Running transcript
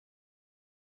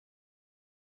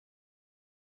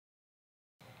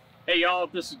Hey y'all,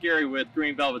 this is Gary with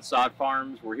Green Velvet Sod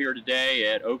Farms. We're here today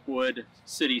at Oakwood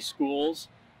City Schools.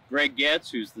 Greg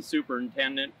Goetz, who's the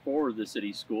superintendent for the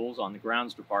city schools on the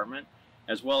grounds department,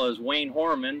 as well as Wayne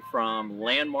Horman from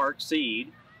Landmark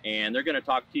Seed, and they're going to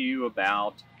talk to you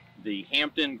about the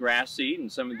Hampton grass seed and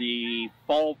some of the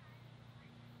fall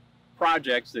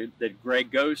projects that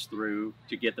Greg goes through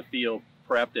to get the field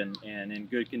prepped and in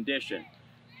good condition.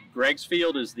 Greg's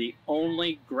field is the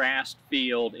only grassed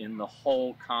field in the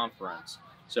whole conference,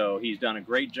 so he's done a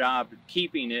great job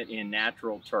keeping it in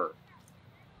natural turf.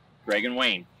 Greg and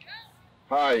Wayne.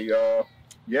 Hi,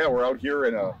 yeah, we're out here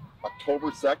in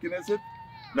October 2nd, is it?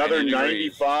 Another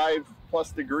 95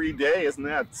 plus degree day. Isn't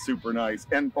that super nice?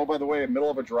 And oh, by the way, in the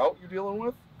middle of a drought you're dealing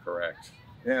with? Correct.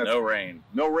 Yeah, no rain.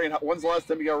 No rain. When's the last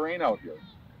time you got rain out here?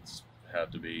 It's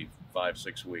had to be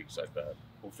 5-6 weeks, I bet.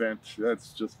 Well,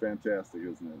 that's just fantastic,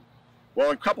 isn't it? Well,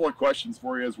 a couple of questions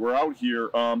for you as we're out here.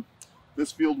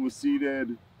 This field was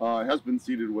seeded, has been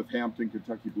seeded with Hampton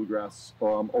Kentucky bluegrass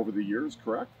over the years,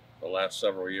 correct? The last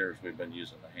several years we've been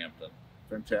using the Hampton.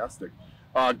 Fantastic.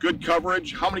 Good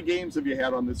coverage. How many games have you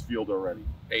had on this field already?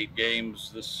 8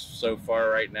 games so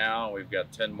far right now. We've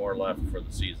got 10 more left for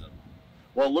the season.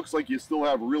 Well, it looks like you still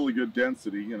have really good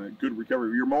density and a good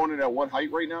recovery. You're mowing it at what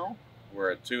height right now?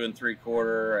 We're at 2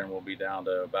 3/4, and we'll be down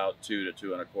to about 2 to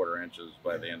 2 1/4 inches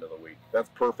by the end of the week. That's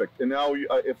perfect. And now,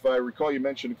 if I recall, you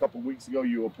mentioned a couple of weeks ago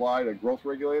you applied a growth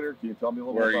regulator. Can you tell me a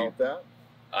little bit about that?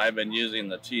 I've been using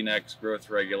the T-Nex growth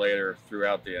regulator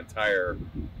throughout the entire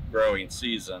growing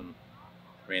season.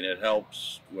 I mean, it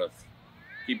helps with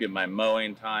keeping my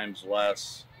mowing times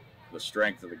less. The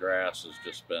strength of the grass has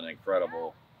just been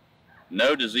incredible.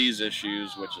 No disease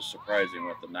issues, which is surprising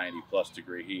with the 90+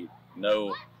 degree heat.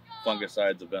 No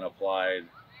fungicides have been applied,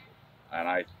 and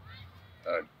I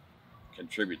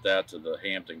contribute that to the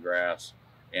Hampton grass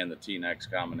and the T-Nex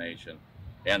combination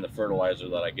and the fertilizer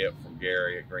that I get from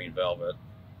Gary at Green Velvet.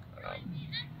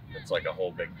 It's like a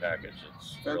whole big package.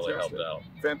 It's really helped out.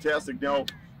 Fantastic. Now,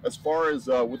 as far as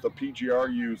with the PGR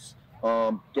use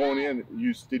going in,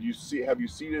 have you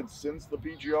seeded since the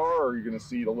PGR, or are you going to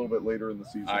seed a little bit later in the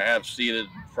season? I have seeded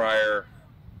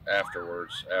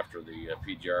afterwards, after the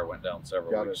PGR went down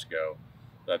several weeks ago.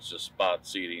 That's just spot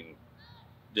seeding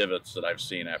divots that I've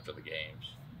seen after the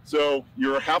games. So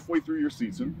you're halfway through your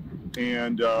season,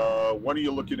 and when are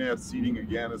you looking at seeding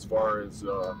again, as far as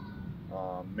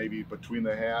maybe between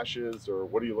the hashes, or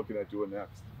what are you looking at doing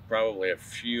next? Probably a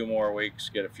few more weeks,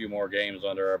 get a few more games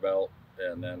under our belt,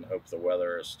 and then hope the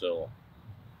weather is still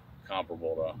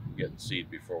comparable to getting seed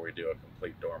before we do a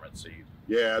complete dormant seed.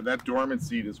 Yeah, that dormant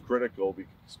seed is critical,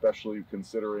 especially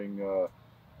considering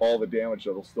all the damage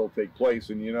that'll still take place.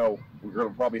 And you know, we're going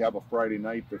to probably have a Friday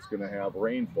night that's going to have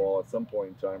rainfall at some point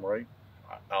in time, right?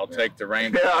 I'll take the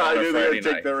rainfall. Yeah, on I a knew Friday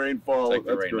they'd take the rainfall. Take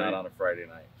the rain, not on a Friday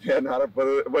night. Yeah,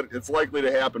 but it's likely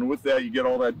to happen. With that, you get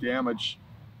all that damage,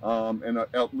 and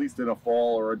at least in a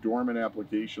fall or a dormant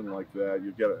application like that,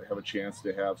 you have a chance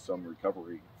to have some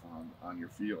recovery on your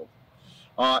field.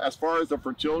 As far as the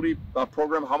fertility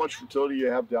program, how much fertility do you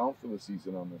have down for the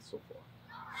season on this so far?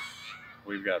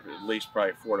 We've got at least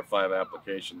probably 4 to 5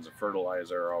 applications of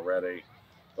fertilizer already.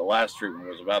 The last treatment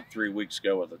was about 3 weeks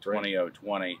ago with a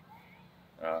 20-0-20,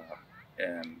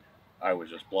 and I was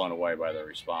just blown away by the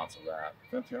response of that.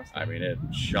 Fantastic. I mean, it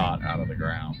shot out of the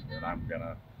ground, and I'm going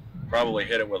to probably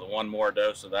hit it with one more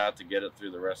dose of that to get it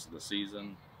through the rest of the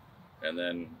season, and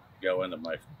then go into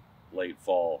my late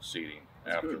fall seeding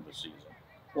after the season.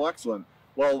 Well, excellent.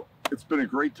 Well, it's been a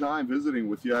great time visiting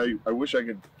with you. I wish I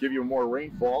could give you more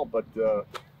rainfall, but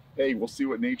hey, we'll see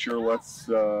what nature lets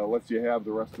you have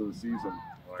the rest of the season.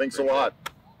 Well, thanks a lot.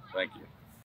 Thank you.